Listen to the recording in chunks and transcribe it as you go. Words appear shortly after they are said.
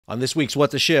On this week's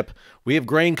What the Ship, we have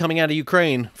grain coming out of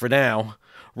Ukraine for now.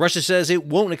 Russia says it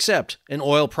won't accept an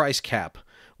oil price cap.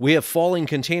 We have falling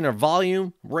container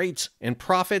volume, rates, and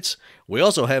profits. We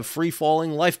also have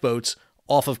free-falling lifeboats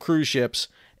off of cruise ships.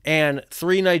 And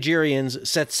 3 Nigerians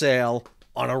set sail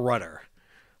on a rudder.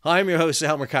 I'm your host,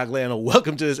 Sal Mercogliano.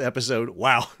 Welcome to this episode.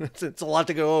 Wow, it's a lot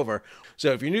to go over.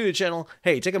 So if you're new to the channel,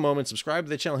 hey, take a moment, subscribe to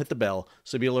the channel, hit the bell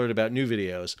so be alerted about new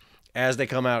videos as they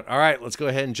come out. All right, let's go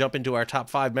ahead and jump into our top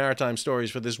 5 maritime stories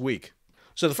for this week.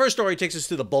 So the first story takes us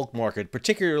to the bulk market,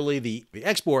 particularly the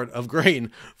export of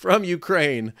grain from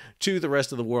Ukraine to the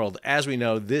rest of the world. As we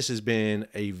know, this has been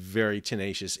a very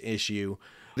tenacious issue.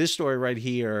 This story right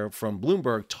here from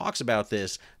Bloomberg talks about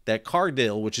this, that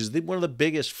Cargill, which is one of the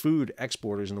biggest food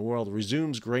exporters in the world,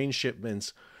 resumes grain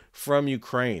shipments from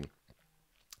Ukraine.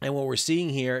 And what we're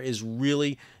seeing here is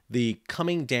really the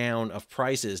coming down of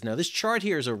prices. Now, this chart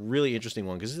here is a really interesting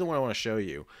one because this is the one I want to show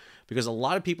you. Because a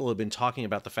lot of people have been talking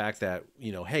about the fact that,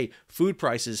 hey, food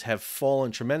prices have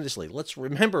fallen tremendously. Let's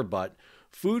remember, but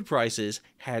food prices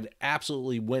had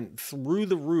absolutely went through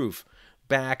the roof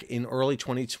back in early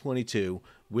 2022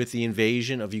 with the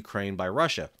invasion of Ukraine by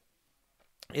Russia.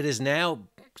 It is now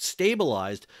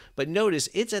stabilized, but notice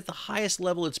it's at the highest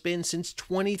level it's been since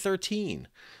 2013.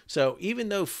 So even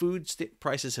though food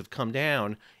prices have come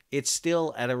down, it's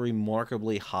still at a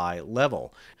remarkably high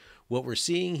level. What we're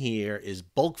seeing here is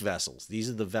bulk vessels. These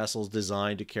are the vessels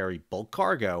designed to carry bulk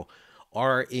cargo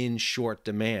are in short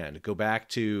demand. Go back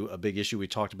to a big issue we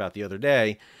talked about the other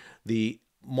day. The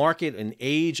market and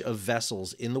age of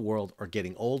vessels in the world are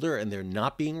getting older and they're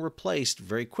not being replaced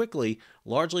very quickly,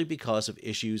 largely because of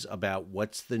issues about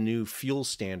what's the new fuel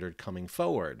standard coming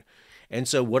forward. And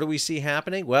so what do we see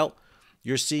happening? Well,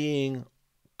 you're seeing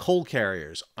coal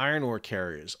carriers, iron ore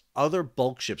carriers, other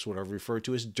bulk ships, what are referred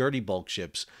to as dirty bulk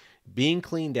ships, being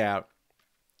cleaned out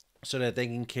so that they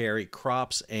can carry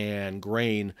crops and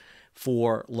grain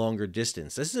for longer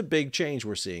distance. This is a big change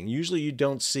we're seeing. Usually you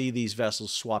don't see these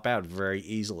vessels swap out very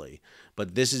easily,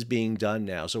 but this is being done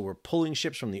now. So we're pulling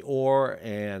ships from the ore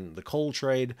and the coal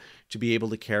trade to be able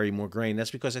to carry more grain.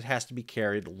 That's because it has to be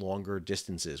carried longer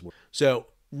distances. So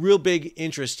real big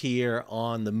interest here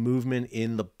on the movement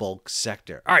in the bulk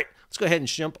sector. All right, let's go ahead and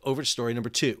jump over to story number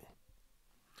 2.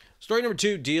 Story number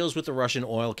 2 deals with the Russian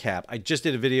oil cap. I just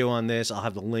did a video on this. I'll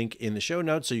have the link in the show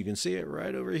notes so you can see it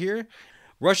right over here.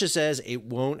 Russia says it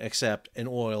won't accept an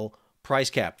oil price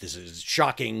cap. This is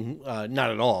shocking,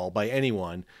 not at all by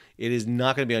anyone. It is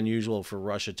not going to be unusual for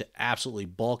Russia to absolutely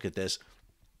balk at this.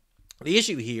 The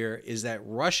issue here is that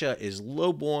Russia is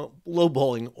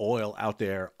lowballing oil out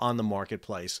there on the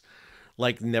marketplace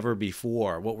like never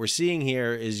before. What we're seeing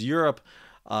here is Europe,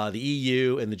 the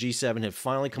EU, and the G7 have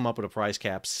finally come up with a price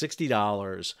cap,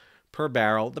 $60 per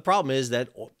barrel. The problem is that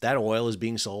that oil is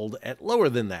being sold at lower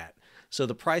than that. So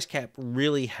the price cap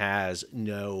really has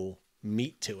no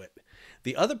meat to it.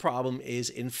 The other problem is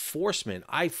enforcement.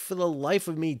 I, for the life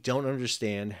of me, don't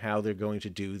understand how they're going to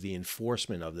do the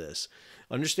enforcement of this.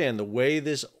 Understand the way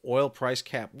this oil price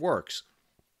cap works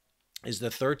is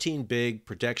the 13 big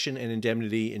protection and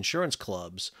indemnity insurance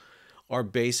clubs are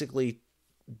basically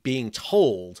being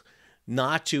told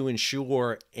not to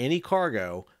insure any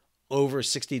cargo over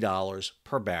 $60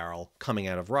 per barrel coming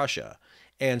out of Russia.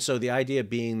 And so the idea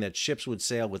being that ships would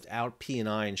sail without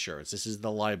P&I insurance. This is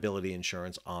the liability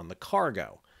insurance on the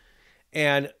cargo.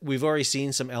 And we've already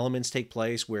seen some elements take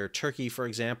place where Turkey, for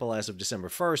example, as of December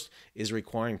 1st, is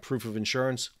requiring proof of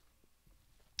insurance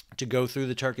to go through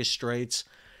the Turkish Straits.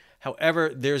 However,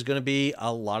 there's going to be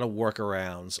a lot of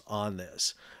workarounds on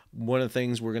this. One of the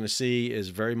things we're going to see is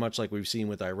very much like we've seen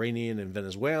with Iranian and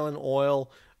Venezuelan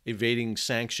oil, evading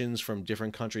sanctions from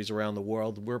different countries around the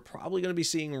world. We're probably going to be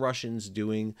seeing Russians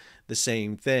doing the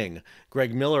same thing.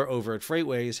 Greg Miller over at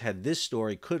Freightways had this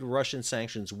story, could Russian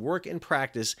sanctions work in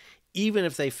practice even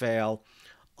if they fail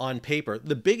on paper?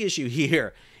 The big issue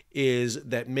here is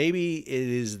that maybe it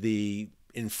is the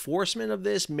enforcement of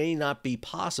this may not be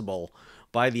possible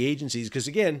by the agencies. Because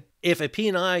again, if a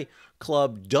P&I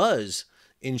club does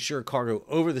insure cargo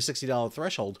over the $60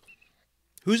 threshold,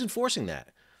 who's enforcing that?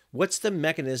 What's the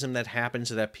mechanism that happens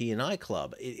to that P&I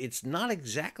club? It's not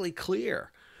exactly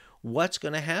clear what's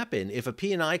going to happen if a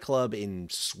P&I club in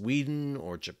Sweden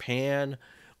or Japan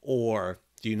or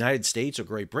the United States or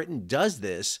Great Britain does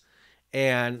this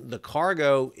and the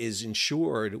cargo is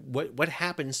insured. What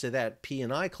happens to that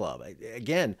P&I club?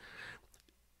 Again,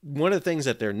 one of the things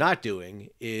that they're not doing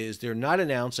is they're not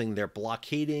announcing they're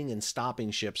blockading and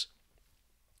stopping ships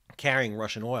carrying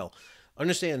Russian oil.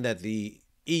 Understand that the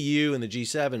EU and the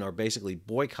G7 are basically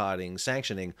boycotting,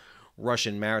 sanctioning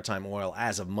Russian maritime oil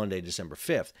as of Monday, December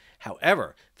 5th.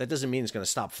 However, that doesn't mean it's going to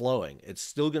stop flowing. It's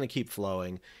still going to keep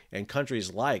flowing, and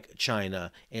countries like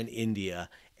China and India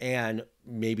and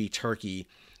maybe Turkey,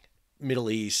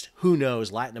 Middle East, who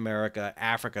knows, Latin America,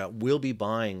 Africa, will be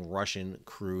buying Russian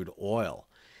crude oil.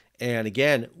 And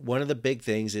again, one of the big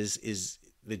things is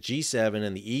the G7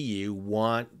 and the EU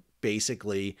want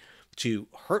basically to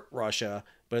hurt Russia,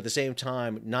 but at the same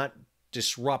time not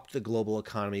disrupt the global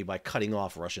economy by cutting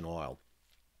off Russian oil.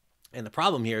 And the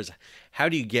problem here is, how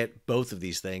do you get both of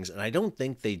these things? And I don't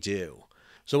think they do.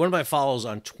 So one of my follows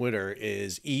on Twitter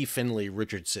is E. Finley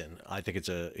Richardson. I think it's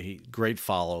a great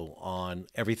follow on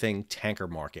everything tanker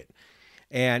market.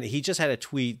 And he just had a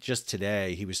tweet just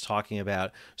today. He was talking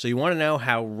about, so you want to know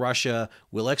how Russia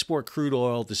will export crude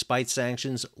oil despite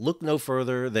sanctions? Look no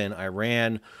further than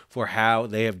Iran for how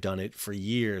they have done it for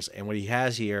years. And what he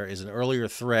has here is an earlier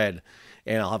thread,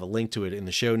 and I'll have a link to it in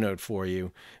the show note for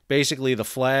you. Basically, the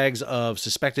flags of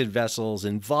suspected vessels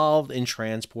involved in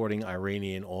transporting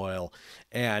Iranian oil.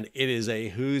 And it is a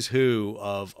who's who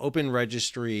of open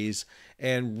registries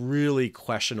and really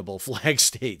questionable flag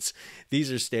states.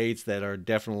 These are states that are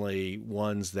definitely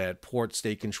ones that port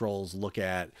state controls look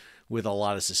at with a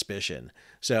lot of suspicion.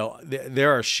 So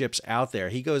there are ships out there.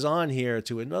 He goes on here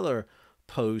to another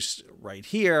post right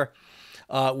here.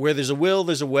 Where there's a will,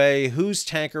 there's a way. Whose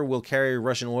tanker will carry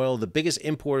Russian oil? The biggest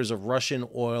importers of Russian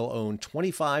oil own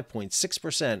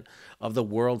 25.6% of the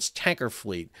world's tanker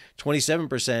fleet,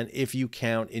 27% if you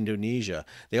count Indonesia.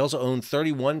 They also own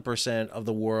 31% of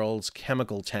the world's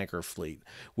chemical tanker fleet,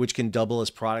 which can double as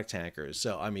product tankers.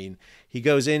 So, I mean, he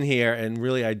goes in here and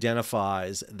really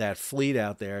identifies that fleet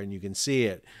out there, and you can see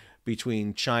it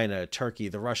between China, Turkey,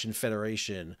 the Russian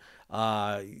Federation,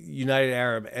 United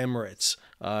Arab Emirates,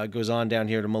 goes on down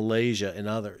here to Malaysia and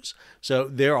others. So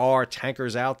there are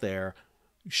tankers out there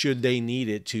should they need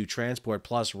it to transport.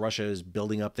 Plus, Russia is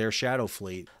building up their shadow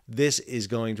fleet. This is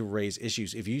going to raise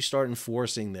issues. If you start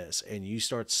enforcing this and you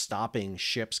start stopping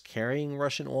ships carrying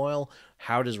Russian oil,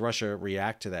 how does Russia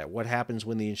react to that? What happens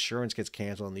when the insurance gets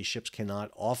canceled and these ships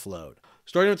cannot offload?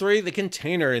 Story number 3, the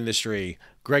container industry.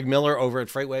 Greg Miller over at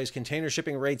Freightways, container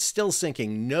shipping rates still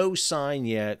sinking. No sign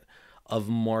yet of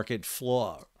market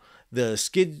flaw. The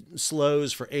skid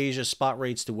slows for Asia, spot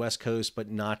rates to West Coast, but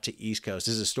not to East Coast.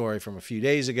 This is a story from a few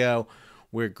days ago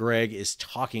where Greg is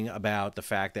talking about the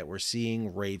fact that we're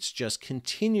seeing rates just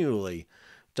continually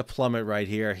to plummet right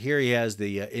here. Here he has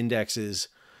the indexes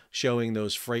showing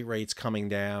those freight rates coming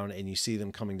down, and you see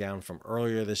them coming down from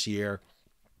earlier this year,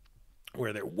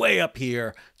 where they're way up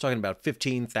here, talking about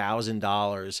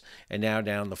 $15,000, and now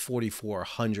down to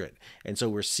 $4,400. And so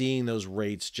we're seeing those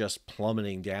rates just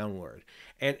plummeting downward.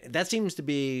 And that seems to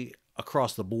be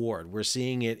across the board. We're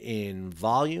seeing it in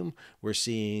volume, we're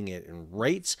seeing it in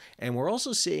rates, and we're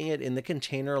also seeing it in the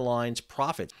container line's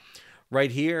profits.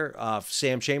 Right here,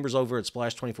 Sam Chambers over at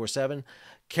Splash 24/7.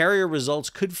 Carrier results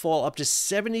could fall up to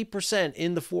 70%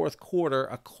 in the fourth quarter,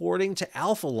 according to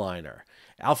Alphaliner.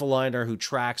 Alphaliner, who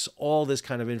tracks all this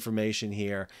kind of information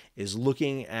here, is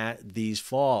looking at these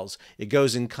falls. It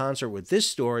goes in concert with this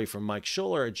story from Mike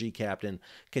Schuller at G Captain.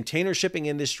 Container shipping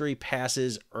industry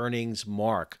passes earnings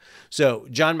mark. So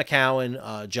John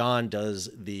McCowan, John does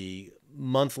the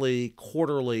monthly,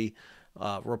 quarterly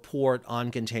report on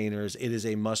containers. It is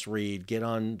a must read. Get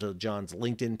on to John's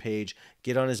LinkedIn page,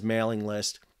 get on his mailing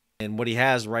list. And what he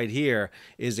has right here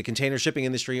is the container shipping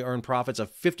industry earned profits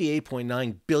of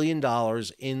 $58.9 billion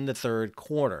in the third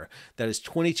quarter. That is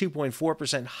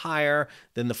 22.4% higher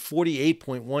than the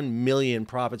 $48.1 million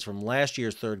profits from last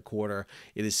year's third quarter.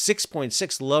 It is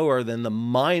 6.6 lower than the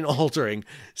mind-altering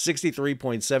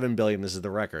 $63.7 billion. This is the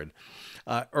record.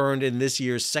 Earned in this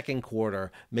year's second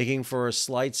quarter, making for a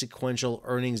slight sequential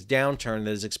earnings downturn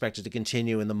that is expected to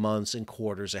continue in the months and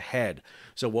quarters ahead.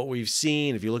 So what we've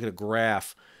seen, if you look at a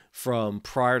graph from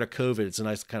prior to COVID, it's a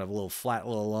nice kind of little flat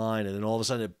little line, and then all of a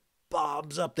sudden it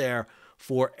bobs up there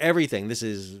for everything. This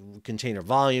is container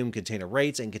volume, container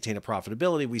rates, and container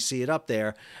profitability. We see it up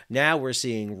there. Now we're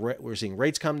seeing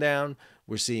rates come down.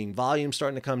 We're seeing volume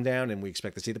starting to come down, and we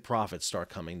expect to see the profits start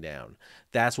coming down.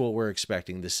 That's what we're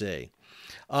expecting to see.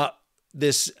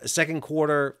 This second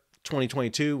quarter,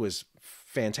 2022, was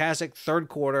fantastic. Third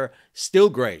quarter, still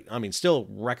great. I mean, still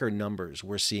record numbers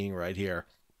we're seeing right here.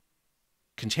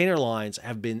 Container lines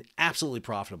have been absolutely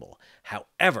profitable.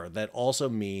 However, that also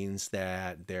means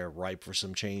that they're ripe for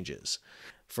some changes.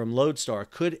 From Lodestar,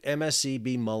 could MSC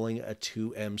be mulling a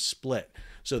 2M split?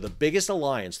 So the biggest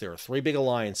alliance, there are 3 big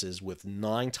alliances with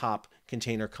 9 top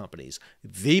container companies.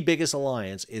 The biggest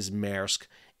alliance is Maersk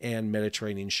and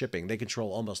Mediterranean Shipping. They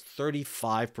control almost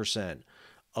 35%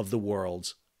 of the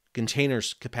world's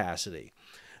containers capacity.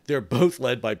 They're both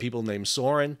led by people named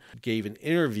Soren. Gave an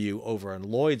interview over on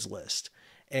Lloyd's List,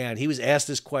 and he was asked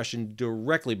this question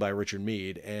directly by Richard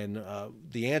Mead. And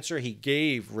the answer he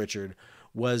gave, Richard,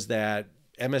 was that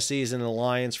MSC is in an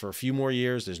alliance for a few more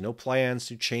years. There's no plans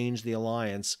to change the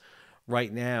alliance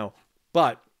right now.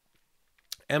 But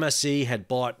MSC had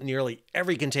bought nearly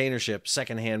every container ship,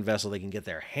 secondhand vessel they can get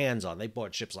their hands on. They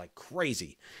bought ships like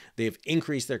crazy. They've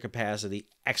increased their capacity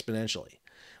exponentially.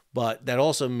 But that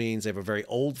also means they have a very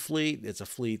old fleet. It's a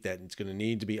fleet that it's going to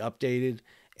need to be updated.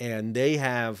 And they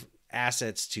have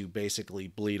assets to basically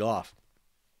bleed off.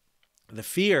 The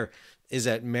fear is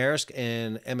that Maersk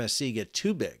and MSC get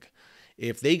too big.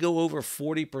 If they go over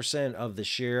 40% of the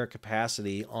share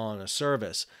capacity on a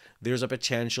service, there's a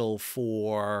potential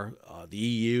for the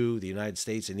EU, the United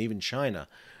States, and even China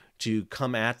to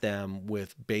come at them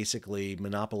with basically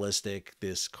monopolistic,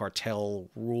 this cartel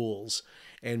rules,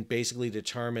 and basically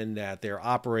determine that they're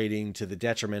operating to the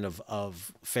detriment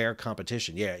of fair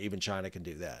competition. Yeah, even China can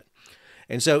do that.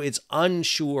 And so it's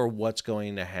unsure what's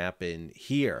going to happen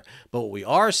here. But what we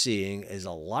are seeing is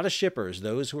a lot of shippers,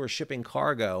 those who are shipping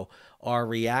cargo, are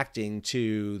reacting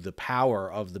to the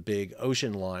power of the big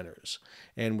ocean liners.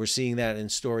 And we're seeing that in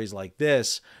stories like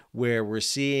this, where we're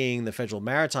seeing the Federal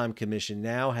Maritime Commission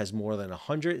now has more than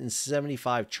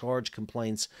 175 charge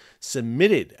complaints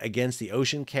submitted against the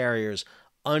ocean carriers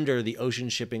under the Ocean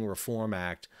Shipping Reform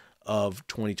Act of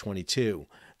 2022.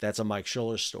 That's a Mike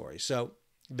Schuller story. So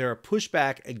there are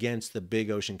pushback against the big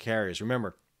ocean carriers.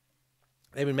 Remember,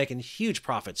 they've been making huge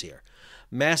profits here,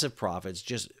 massive profits,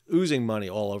 just oozing money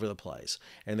all over the place.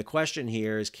 And the question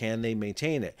here is, can they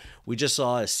maintain it? We just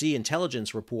saw a Sea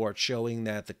Intelligence report showing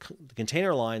that the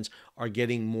container lines are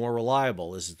getting more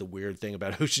reliable. This is the weird thing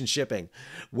about ocean shipping.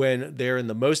 When they're in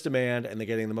the most demand and they're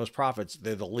getting the most profits,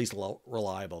 they're the least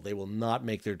reliable. They will not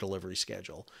make their delivery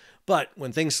schedule. But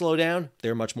when things slow down,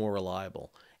 they're much more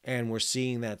reliable. And we're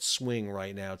seeing that swing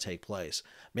right now take place.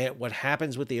 Man, what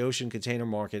happens with the ocean container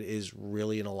market is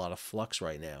really in a lot of flux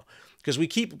right now, because we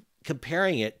keep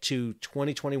comparing it to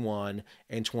 2021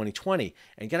 and 2020.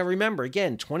 And got to remember,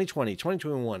 again, 2020,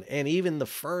 2021, and even the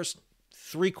first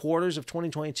 3 quarters of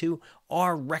 2022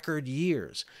 are record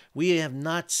years. We have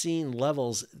not seen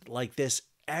levels like this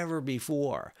ever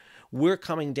before. We're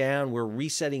coming down, we're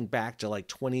resetting back to like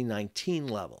 2019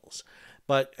 levels.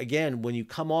 But again, when you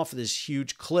come off of this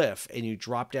huge cliff and you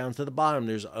drop down to the bottom,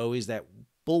 there's always that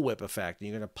bullwhip effect, and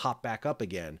you're going to pop back up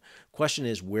again. Question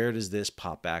is, where does this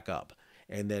pop back up?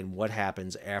 And then what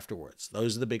happens afterwards?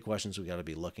 Those are the big questions we got to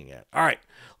be looking at. All right,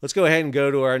 let's go ahead and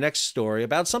go to our next story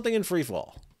about something in free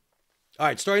fall. All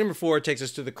right, story number 4 takes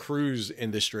us to the cruise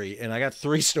industry, and I got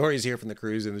 3 stories here from the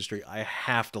cruise industry I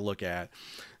have to look at.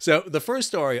 So the first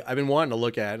story I've been wanting to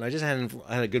look at, and I just hadn't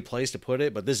had a good place to put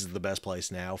it, but this is the best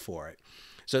place now for it.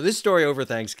 So this story over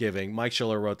Thanksgiving, Mike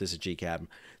Schuller wrote this at GCAB.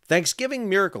 Thanksgiving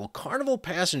miracle, Carnival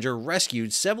passenger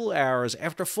rescued several hours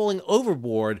after falling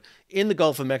overboard in the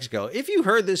Gulf of Mexico. If you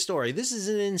heard this story, this is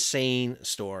an insane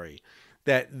story.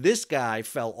 That this guy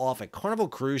fell off a Carnival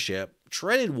cruise ship,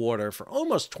 treaded water for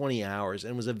almost 20 hours,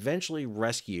 and was eventually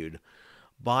rescued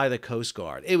by the Coast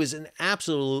Guard. It was an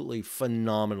absolutely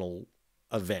phenomenal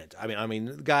event. I mean,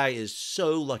 the guy is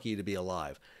so lucky to be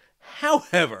alive.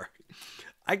 However,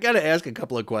 I got to ask a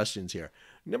couple of questions here.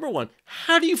 Number one,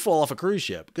 how do you fall off a cruise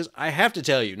ship? Because I have to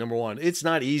tell you, number one, it's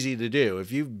not easy to do.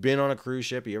 If you've been on a cruise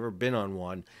ship, you ever been on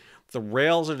one, the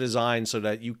rails are designed so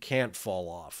that you can't fall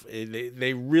off.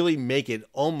 They really make it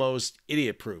almost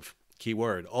idiot-proof.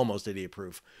 Keyword, almost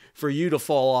idiot-proof, for you to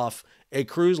fall off a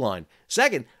cruise line.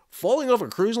 Second, falling off a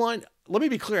cruise line, let me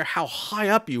be clear how high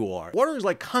up you are. Water is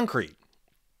like concrete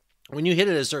when you hit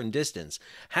it at a certain distance.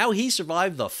 How he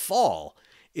survived the fall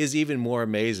is even more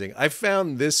amazing. I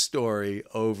found this story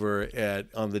over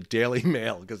on the Daily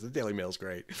Mail, because the Daily Mail is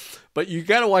great. But you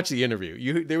got to watch the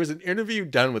interview. There was an interview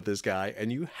done with this guy, and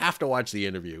you have to watch the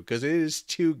interview because it is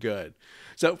too good.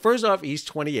 So first off, he's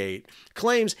 28,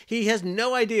 claims he has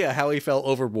no idea how he fell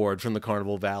overboard from the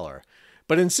Carnival Valor,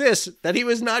 but insists that he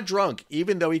was not drunk,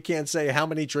 even though he can't say how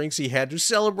many drinks he had to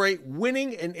celebrate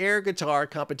winning an air guitar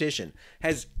competition.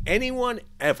 Has anyone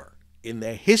ever in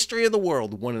the history of the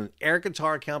world won an air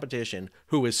guitar competition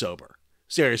who is sober?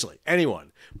 Seriously,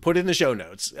 anyone. Put in the show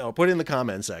notes or put in the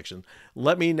comment section.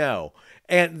 Let me know.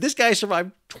 And this guy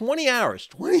survived 20 hours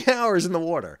in the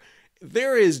water.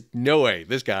 There is no way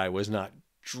this guy was not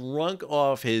drunk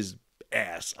off his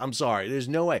ass. I'm sorry. There's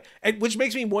no way. And which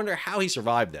makes me wonder how he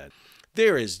survived that.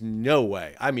 There is no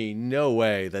way. I mean, no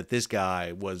way that this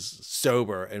guy was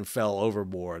sober and fell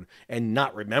overboard and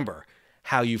not remember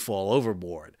how you fall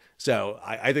overboard. So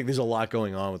I think there's a lot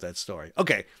going on with that story.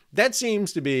 Okay, that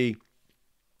seems to be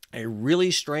a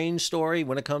really strange story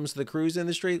when it comes to the cruise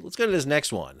industry. Let's go to this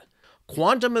next one.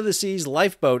 Quantum of the Seas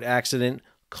lifeboat accident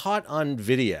caught on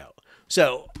video.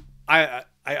 So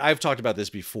I've talked about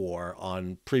this before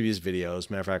on previous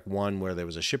videos. Matter of fact, one where there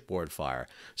was a shipboard fire.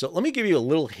 So let me give you a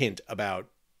little hint about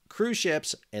cruise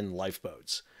ships and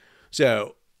lifeboats.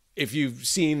 So if you've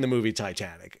seen the movie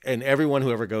Titanic, and everyone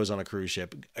who ever goes on a cruise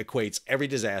ship equates every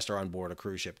disaster on board a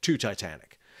cruise ship to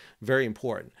Titanic. Very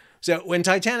important. So when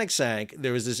Titanic sank,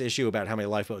 there was this issue about how many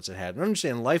lifeboats it had. And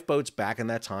understand, lifeboats back in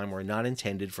that time were not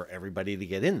intended for everybody to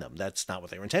get in them. That's not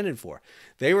what they were intended for.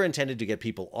 They were intended to get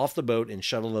people off the boat and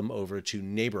shuttle them over to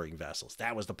neighboring vessels.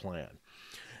 That was the plan.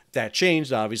 That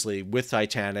changed, obviously, with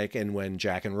Titanic and when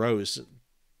Jack and Rose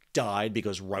died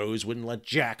because Rose wouldn't let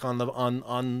Jack on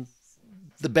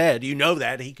the bed. You know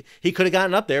that. He could have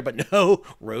gotten up there, but no,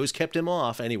 Rose kept him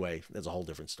off. Anyway, that's a whole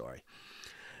different story.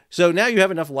 So now you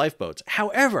have enough lifeboats.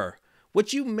 However,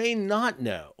 what you may not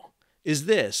know is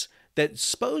this, that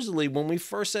supposedly when we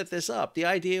first set this up, the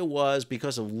idea was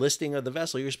because of listing of the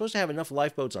vessel, you're supposed to have enough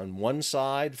lifeboats on one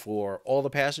side for all the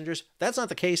passengers. That's not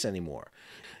the case anymore.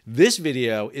 This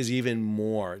video is even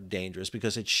more dangerous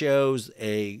because it shows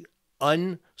a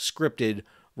unscripted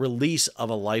release of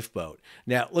a lifeboat.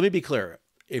 Now, let me be clear.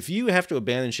 If you have to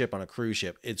abandon ship on a cruise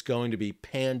ship, it's going to be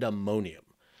pandemonium.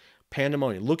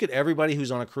 Pandemonium. Look at everybody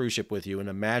who's on a cruise ship with you and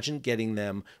imagine getting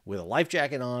them with a life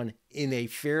jacket on in a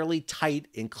fairly tight,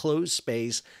 enclosed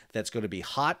space that's going to be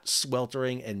hot,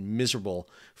 sweltering, and miserable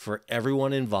for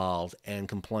everyone involved and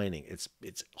complaining. It's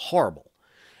horrible.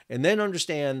 And then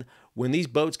understand when these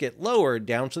boats get lowered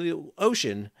down to the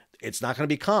ocean, it's not going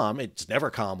to be calm. It's never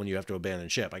calm when you have to abandon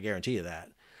ship. I guarantee you that.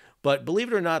 But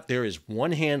believe it or not, there is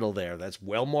one handle there that's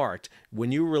well marked.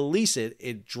 When you release it,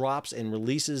 it drops and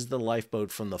releases the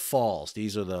lifeboat from the falls.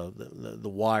 These are the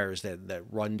wires that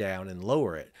run down and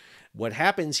lower it. What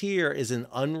happens here is an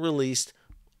unreleased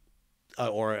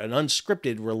or an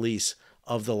unscripted release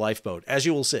of the lifeboat, as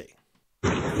you will see.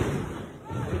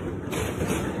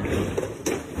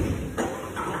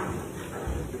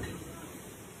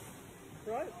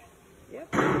 Right.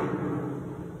 Yep.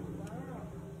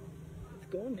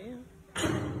 Gone now.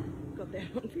 Got that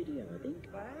on video, I think.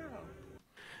 Wow.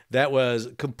 That was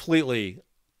completely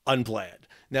unplanned.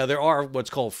 Now, there are what's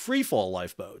called free fall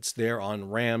lifeboats. They're on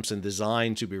ramps and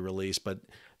designed to be released, but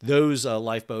those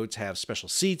lifeboats have special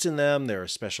seats in them. There are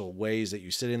special ways that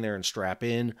you sit in there and strap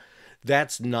in.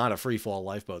 That's not a free fall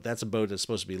lifeboat. That's a boat that's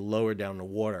supposed to be lowered down the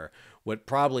water. What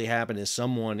probably happened is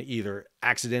someone either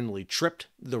accidentally tripped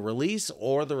the release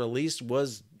or the release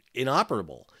was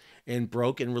inoperable and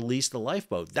broke and released the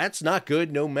lifeboat. That's not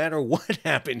good no matter what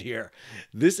happened here.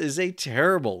 This is a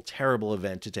terrible, terrible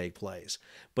event to take place.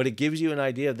 But it gives you an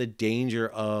idea of the danger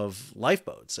of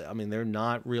lifeboats. I mean, they're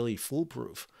not really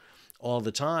foolproof all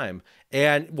the time.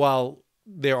 And while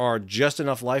there are just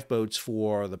enough lifeboats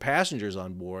for the passengers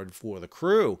on board, for the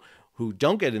crew who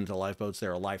don't get into lifeboats,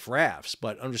 there are life rafts.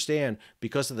 But understand,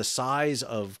 because of the size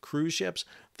of cruise ships,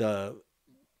 the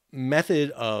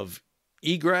method of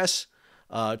egress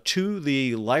to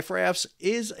the life rafts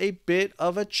is a bit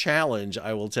of a challenge,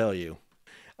 I will tell you.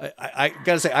 I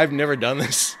gotta say, I've never done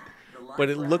this, but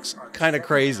it looks kind of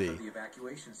crazy.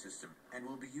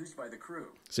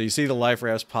 So you see the life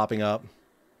rafts popping up.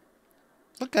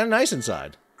 Look kind of nice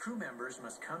inside. Crew members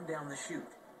must come down the chute,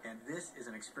 and this is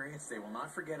an experience they will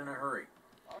not forget in a hurry.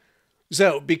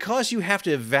 So because you have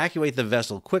to evacuate the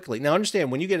vessel quickly. Now understand,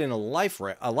 when you get in a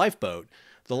lifeboat,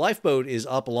 the lifeboat is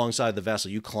up alongside the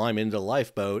vessel. You climb into the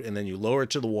lifeboat and then you lower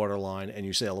it to the waterline and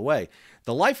you sail away.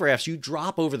 The life rafts, you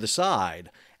drop over the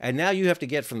side, and now you have to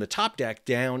get from the top deck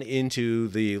down into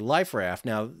the life raft.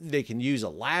 Now, they can use a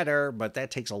ladder, but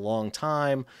that takes a long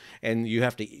time, and you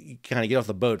have to kind of get off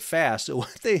the boat fast. So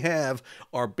what they have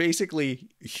are basically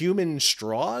human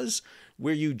straws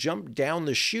where you jump down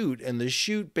the chute, and the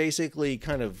chute basically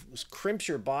kind of crimps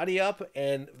your body up,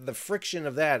 and the friction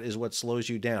of that is what slows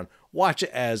you down. Watch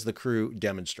as the crew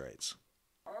demonstrates.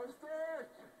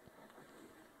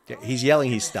 Yeah, he's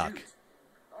yelling he's stuck.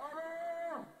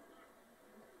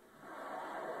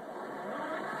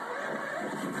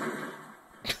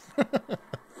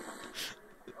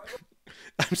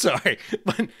 I'm sorry,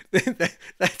 but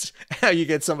that's how you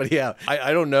get somebody out.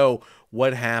 I don't know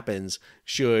what happens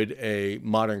should a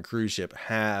modern cruise ship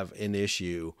have an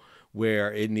issue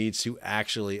where it needs to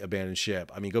actually abandon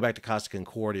ship. I mean, go back to Costa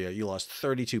Concordia. You lost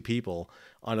 32 people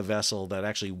on a vessel that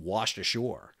actually washed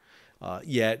ashore.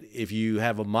 Yet, if you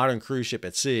have a modern cruise ship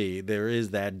at sea, there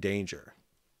is that danger.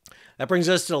 That brings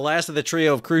us to the last of the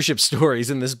trio of cruise ship stories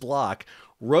in this block.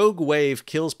 Rogue wave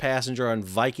kills passenger on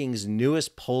Viking's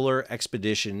newest polar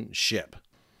expedition ship.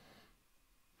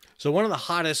 So one of the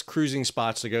hottest cruising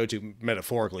spots to go to,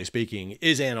 metaphorically speaking,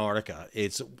 is Antarctica.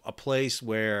 It's a place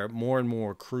where more and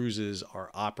more cruises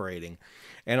are operating.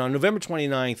 And on November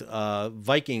 29th,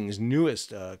 Viking's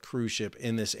newest cruise ship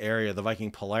in this area, the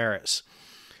Viking Polaris,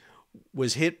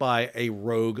 was hit by a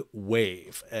rogue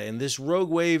wave. And this rogue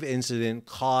wave incident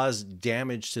caused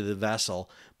damage to the vessel,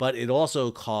 but it also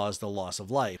caused the loss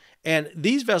of life. And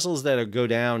these vessels that go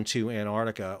down to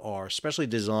Antarctica are specially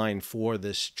designed for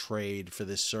this trade, for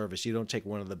this service. You don't take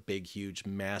one of the big, huge,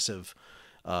 massive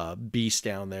beasts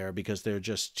down there because they're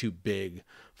just too big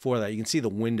for that. You can see the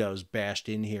windows bashed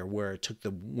in here where it took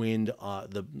the wind,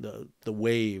 the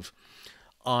wave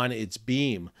on its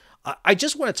beam. I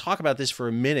just want to talk about this for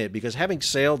a minute because having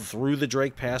sailed through the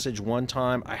Drake Passage one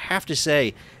time, I have to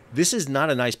say this is not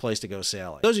a nice place to go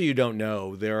sailing. Those of you who don't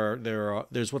know,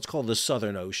 there's what's called the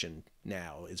Southern Ocean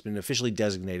now. It's been officially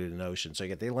designated an ocean. So you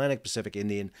get the Atlantic, Pacific,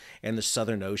 Indian, and the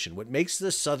Southern Ocean. What makes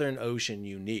the Southern Ocean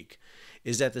unique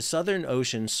is that the Southern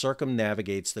Ocean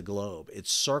circumnavigates the globe. It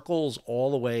circles all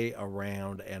the way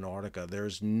around Antarctica.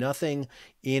 There's nothing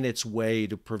in its way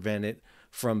to prevent it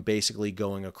from basically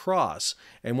going across.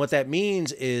 And what that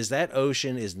means is that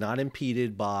ocean is not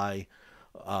impeded by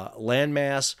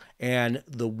landmass, and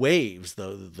the waves,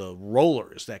 the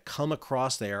rollers that come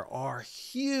across there are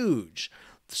huge.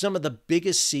 Some of the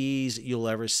biggest seas you'll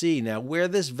ever see. Now, where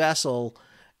this vessel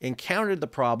encountered the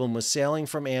problem was sailing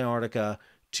from Antarctica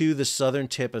to the southern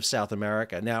tip of South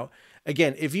America. Now,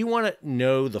 again, if you want to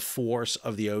know the force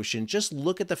of the ocean, just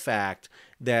look at the fact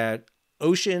that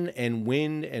ocean and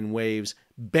wind and waves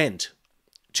bent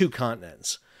two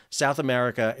continents, South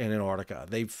America and Antarctica.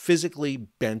 They physically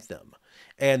bent them.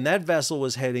 And that vessel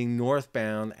was heading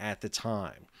northbound at the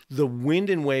time. The wind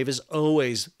and wave is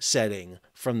always setting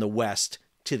from the west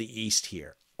to the east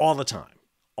here, all the time,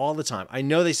 all the time. I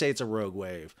know they say it's a rogue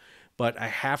wave, but I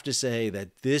have to say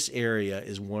that this area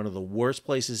is one of the worst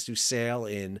places to sail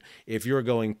in if you're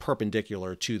going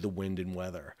perpendicular to the wind and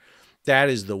weather. That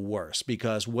is the worst,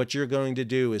 because what you're going to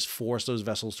do is force those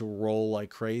vessels to roll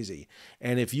like crazy.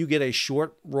 And if you get a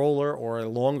short roller or a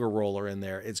longer roller in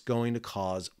there, it's going to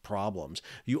cause problems.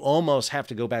 You almost have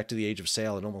to go back to the age of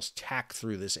sail and almost tack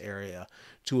through this area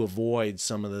to avoid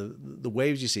some of the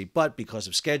waves you see. But because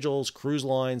of schedules, cruise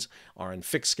lines are in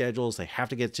fixed schedules. They have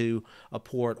to get to a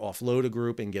port, offload a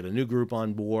group, and get a new group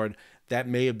on board. That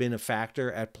may have been a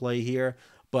factor at play here.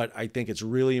 But I think it's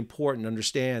really important to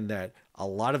understand that a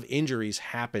lot of injuries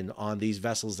happen on these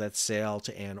vessels that sail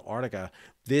to Antarctica.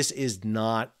 This is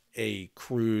not a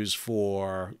cruise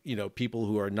for, people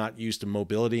who are not used to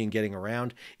mobility and getting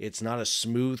around. It's not a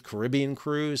smooth Caribbean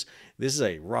cruise. This is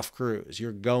a rough cruise.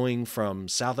 You're going from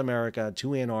South America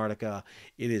to Antarctica.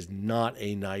 It is not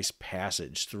a nice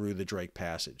passage through the Drake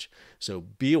Passage. So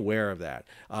be aware of that.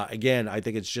 Again, I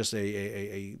think it's just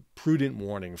a prudent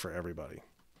warning for everybody.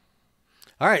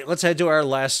 All right, let's head to our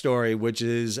last story, which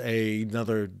is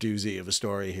another doozy of a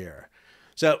story here.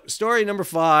 So story number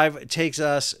 5 takes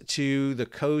us to the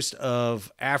coast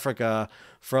of Africa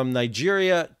from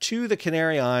Nigeria to the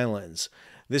Canary Islands.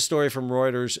 This story from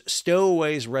Reuters: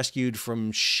 Stowaways rescued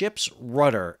from ship's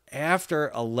rudder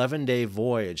after 11-day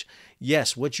voyage.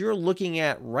 Yes, what you're looking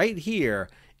at right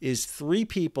here is 3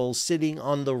 people sitting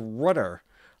on the rudder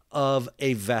of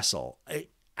a vessel.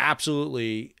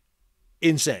 Absolutely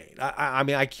insane. I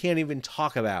mean, I can't even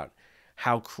talk about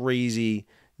how crazy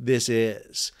this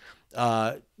is. 2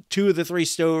 of the 3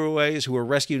 stowaways who were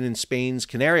rescued in Spain's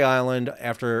Canary Island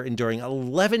after enduring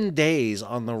 11 days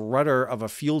on the rudder of a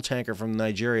fuel tanker from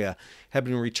Nigeria have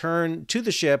been returned to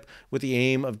the ship with the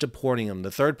aim of deporting them. The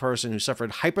 3rd person, who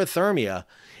suffered hypothermia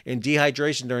and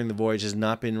dehydration during the voyage, has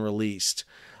not been released.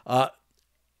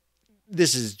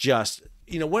 This is just...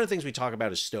 one of the things we talk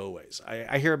about is stowaways.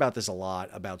 I hear about this a lot,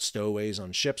 about stowaways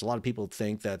on ships. A lot of people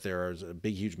think that there is a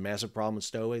big, huge, massive problem with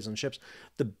stowaways on ships.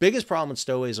 The biggest problem with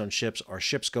stowaways on ships are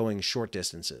ships going short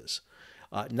distances,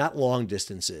 not long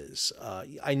distances.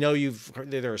 I know you've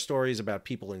heard there are stories about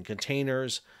people in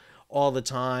containers all the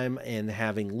time and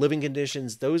having living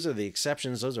conditions. Those are the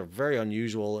exceptions. Those are very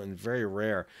unusual and very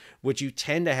rare. What you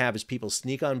tend to have is people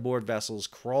sneak on board vessels,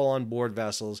 crawl on board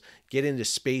vessels, get into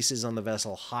spaces on the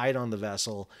vessel, hide on the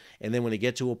vessel, and then when they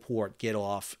get to a port, get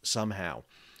off somehow.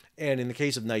 And in the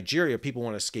case of Nigeria, people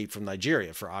want to escape from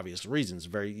Nigeria for obvious reasons.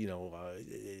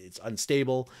 It's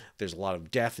unstable. There's a lot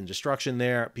of death and destruction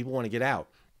there. People want to get out.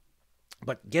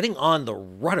 But getting on the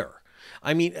rudder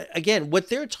I mean, again, what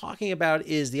they're talking about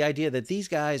is the idea that these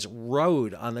guys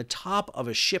rode on the top of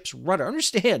a ship's rudder.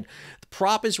 Understand, the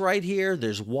prop is right here.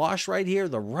 There's wash right here.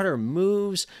 The rudder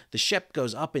moves. The ship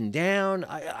goes up and down.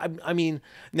 I mean,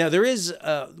 now there is,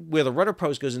 where the rudder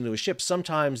post goes into a ship,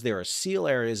 sometimes there are seal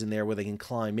areas in there where they can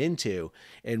climb into.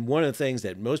 And one of the things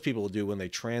that most people will do when they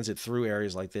transit through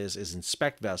areas like this is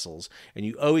inspect vessels. And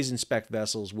you always inspect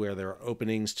vessels where there are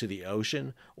openings to the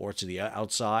ocean or to the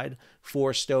outside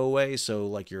for stowaways. So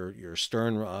like your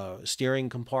stern steering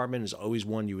compartment is always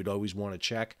one you would always want to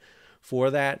check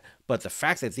for that. But the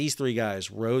fact that these three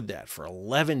guys rode that for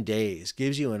 11 days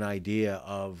gives you an idea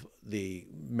of the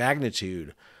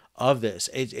magnitude of this.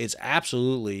 It's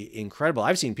absolutely incredible.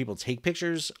 I've seen people take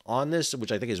pictures on this,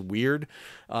 which I think is weird.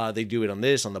 They do it on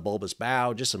this, on the bulbous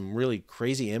bow, just some really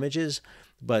crazy images.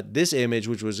 But this image,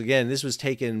 which was, again, this was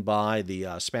taken by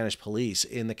the Spanish police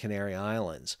in the Canary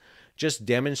Islands, just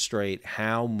demonstrate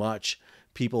how much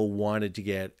people wanted to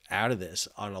get out of this.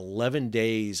 On 11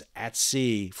 days at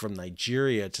sea from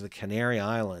Nigeria to the Canary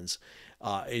Islands,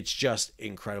 it's just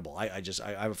incredible.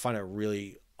 I find it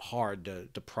really hard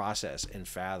to process and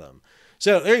fathom.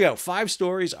 So there you go. 5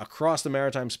 stories across the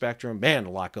maritime spectrum. Man,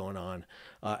 a lot going on.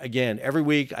 Again, every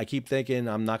week I keep thinking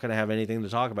I'm not going to have anything to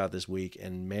talk about this week.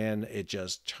 And man, it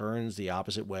just turns the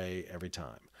opposite way every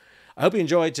time. I hope you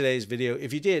enjoyed today's video.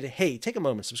 If you did, hey, take a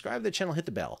moment, subscribe to the channel, hit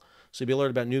the bell so you'll be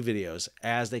alerted about new videos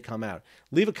as they come out.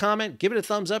 Leave a comment, give it a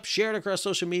thumbs up, share it across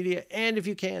social media, and if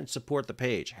you can, support the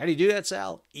page. How do you do that,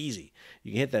 Sal? Easy.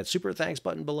 You can hit that super thanks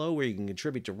button below where you can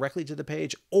contribute directly to the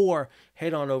page, or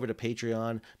head on over to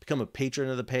Patreon, become a patron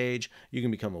of the page. You can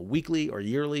become a weekly or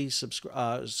yearly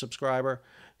subscriber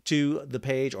to the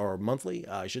page, or monthly,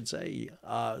 I should say,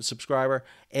 subscriber,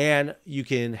 and you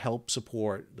can help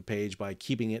support the page by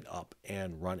keeping it up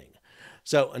and running.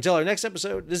 So until our next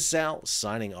episode, this is Sal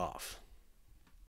signing off.